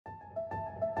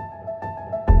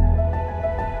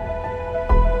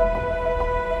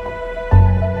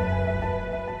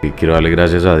Quiero darle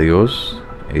gracias a Dios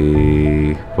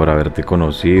por haberte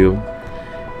conocido.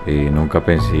 Nunca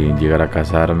pensé en llegar a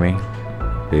casarme,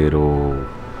 pero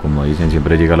como dicen,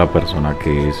 siempre llega la persona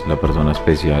que es la persona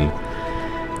especial,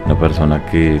 la persona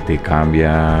que te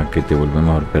cambia, que te vuelve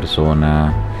mejor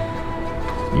persona,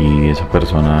 y esa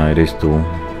persona eres tú.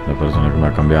 La persona que me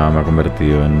ha cambiado, me ha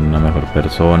convertido en una mejor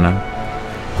persona.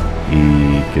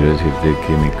 Y quiero decirte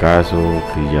que me caso,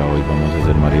 que ya hoy vamos a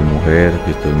ser marido y mujer,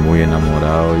 que estoy muy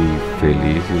enamorado y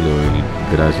feliz, y le doy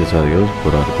gracias a Dios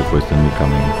por haberte puesto en mi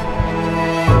camino.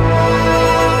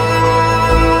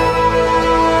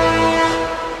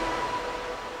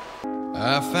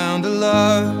 I found a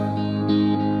love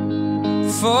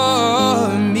for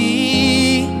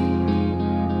me.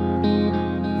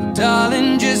 Well,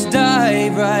 darling, just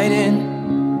dive right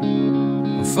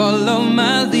in, follow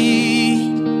my lead.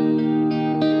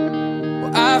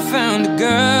 Well, I found a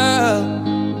girl,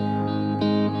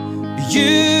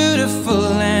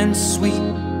 beautiful and sweet.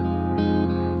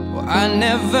 Well, I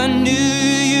never knew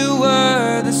you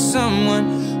were the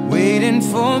someone waiting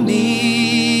for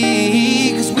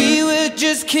me. 'Cause we were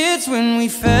just kids when we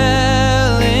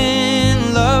fell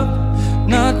in love,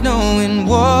 not knowing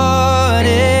what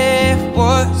it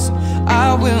was.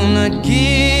 I will not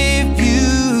give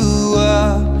you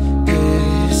up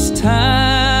this time.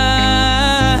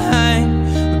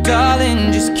 Oh,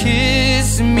 darling, just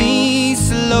kiss me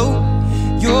slow.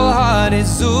 Your heart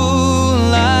is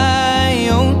all I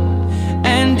own,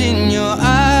 and in your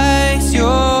eyes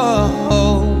you're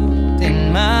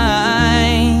holding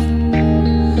mine.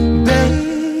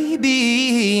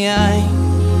 Baby, I'm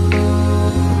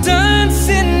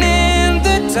dancing in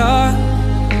the dark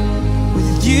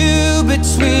with you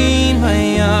between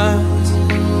my arms,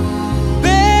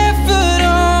 barefoot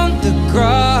on the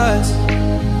grass.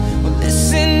 We're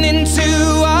listening to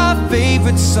our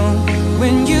favorite song.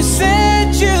 When you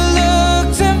said you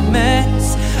looked a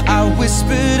mess, I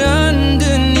whispered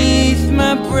underneath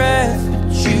my breath,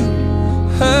 but you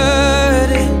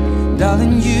heard it.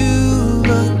 Darling, you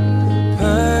look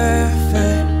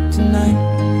perfect tonight.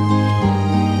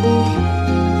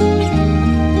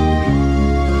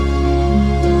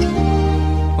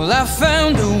 Well, I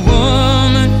found a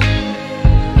woman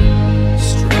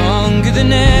stronger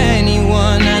than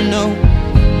anyone I know.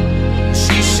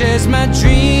 She shares my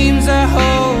dreams. I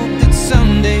hope that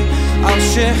someday I'll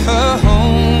share her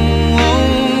home.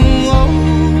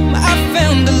 I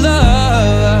found a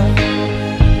love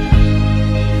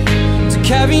to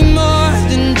carry more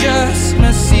than just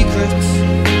my secrets,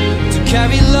 to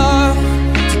carry love,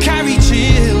 to carry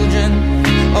children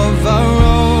of our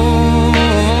own.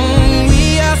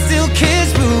 We are still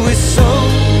kids, but we're so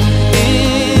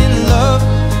in love,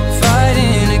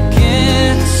 fighting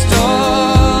against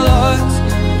all odds.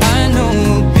 I know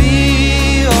we'll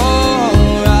be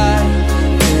alright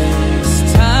this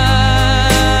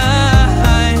time.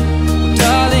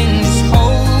 Darling, just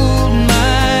hold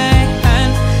my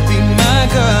hand, be my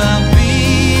girl, I'll be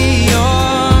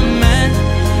your man.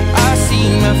 I see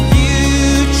my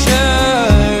future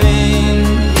in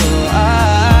your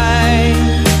eyes.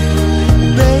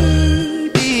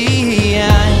 Baby,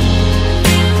 I'm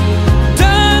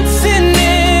dancing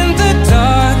in the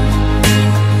dark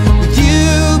with you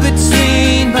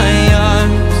between my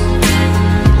arms,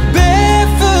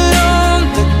 barefoot on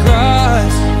the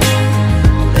grass,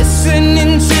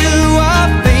 listening to our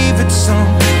favorite song.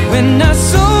 When I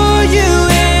saw you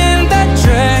in that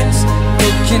dress,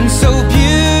 looking so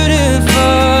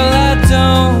beautiful, I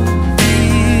don't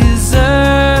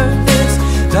deserve this.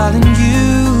 Darling, you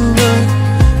look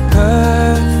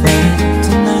perfect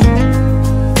tonight.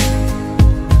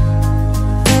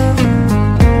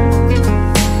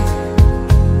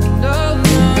 No,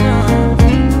 no,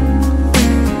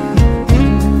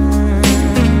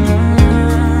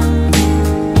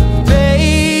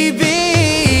 baby,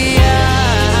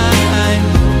 I'm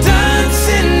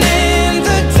dancing in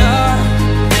the dark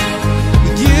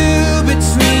with you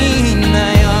between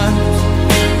my arms,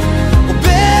 or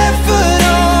barefoot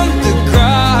on the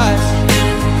grass,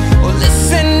 or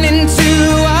listening to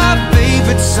our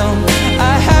favorite song.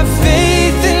 I have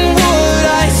faith in what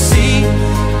I see.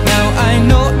 Now I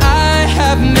know I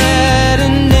have met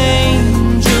an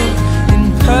angel in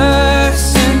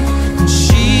person, and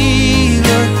she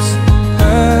looks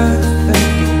perfect.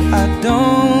 I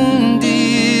don't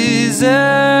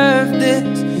deserve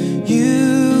this.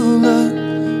 You look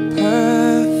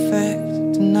perfect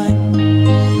tonight.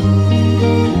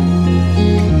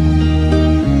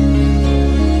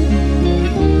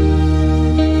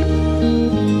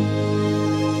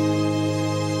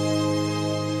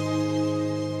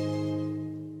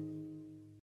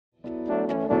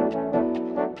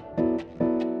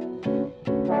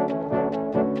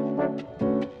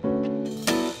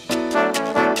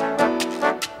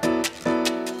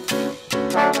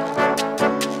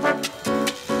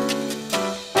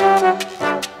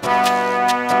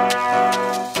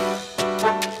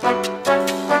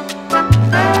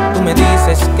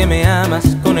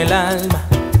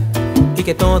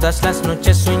 que todas las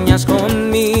noches sueñas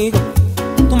conmigo.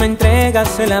 Tú me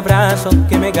entregas el abrazo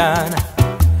que me gana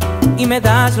y me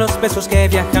das los besos que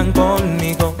viajan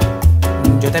conmigo.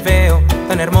 Yo te veo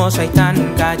tan hermosa y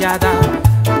tan callada,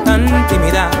 tan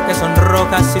tímida que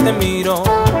sonrojas si te miro,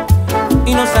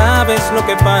 y no sabes lo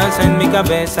que pasa en mi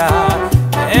cabeza.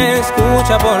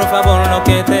 Escucha por favor lo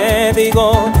que te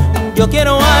digo. Yo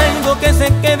quiero algo que se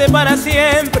quede para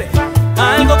siempre,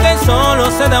 algo que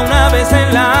solo se da una vez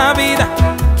en la vida.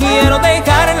 Quiero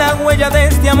dejar la huella de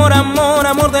este amor, amor,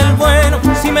 amor del bueno.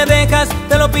 Si me dejas,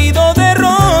 te lo pido de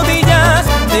rodillas.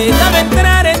 Déjame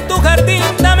entrar en tu jardín,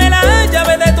 dame la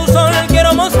llave de tu sol.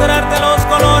 Quiero mostrarte los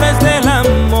colores del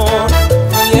amor.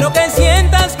 Quiero que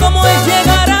sientas cómo es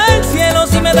llegar al cielo.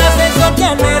 Si me das eso que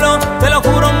anhelo, te lo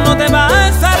juro, no te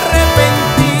vas a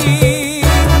arrepentir.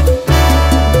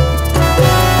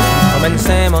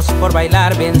 Comencemos por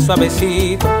bailar bien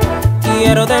suavecito.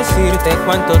 Quiero decirte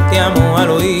cuánto te amo al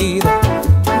oído.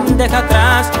 Deja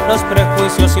atrás los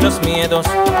prejuicios y los miedos.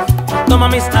 Toma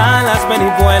mis alas, ven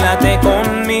y vuélate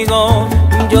conmigo.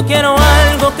 Yo quiero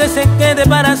algo que se quede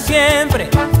para siempre,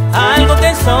 algo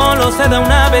que solo se da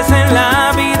una vez en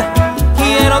la vida.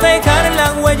 Quiero dejar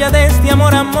la huella de este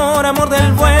amor, amor, amor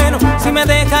del bueno. Si me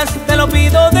dejas, te lo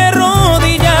pido de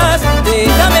rodillas.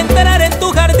 Déjame entrar en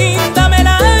tu jardín, dame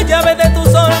la llave de tu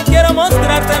sol. Quiero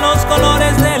mostrarte los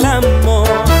colores del amor.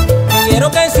 Quiero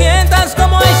que sientas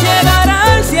cómo es llegar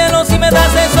al cielo. Si me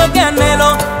das eso que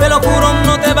anhelo, te lo juro,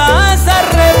 no te vas a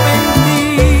arrepentir.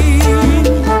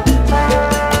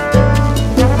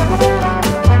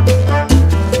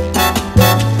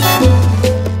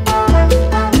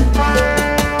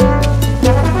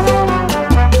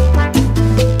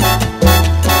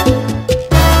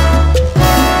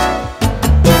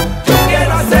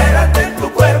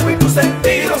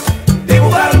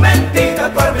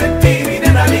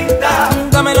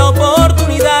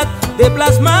 De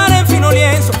plasmar en fino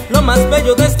lienzo lo más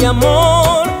bello de este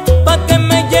amor, pa' que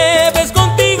me lleves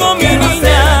contigo, mi niña. Quiero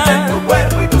hacerte en tu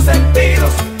cuerpo y tus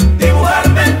sentidos,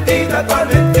 dibujarme en ti,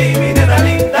 tatuarme en ti, mi nena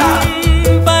linda.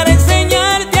 Para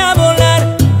enseñarte a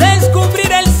volar,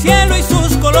 descubrir el cielo y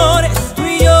sus colores. Tú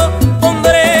y yo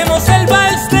pondremos el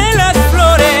vals de las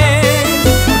flores.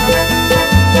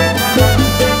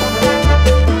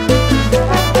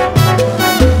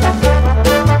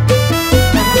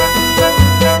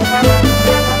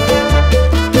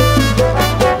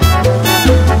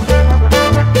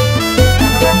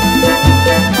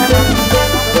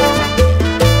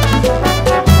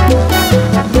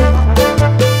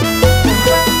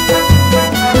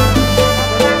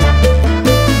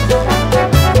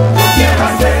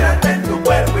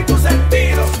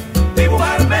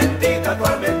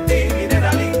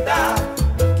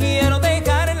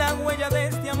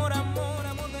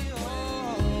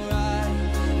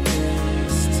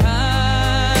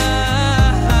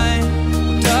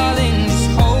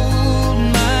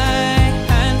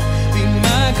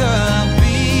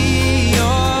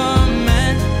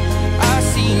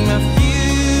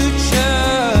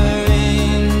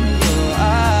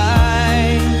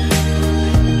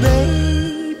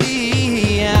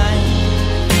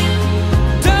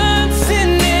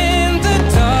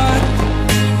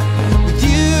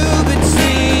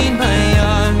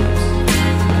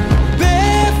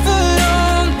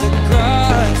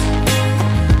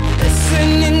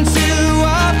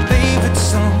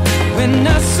 When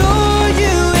I saw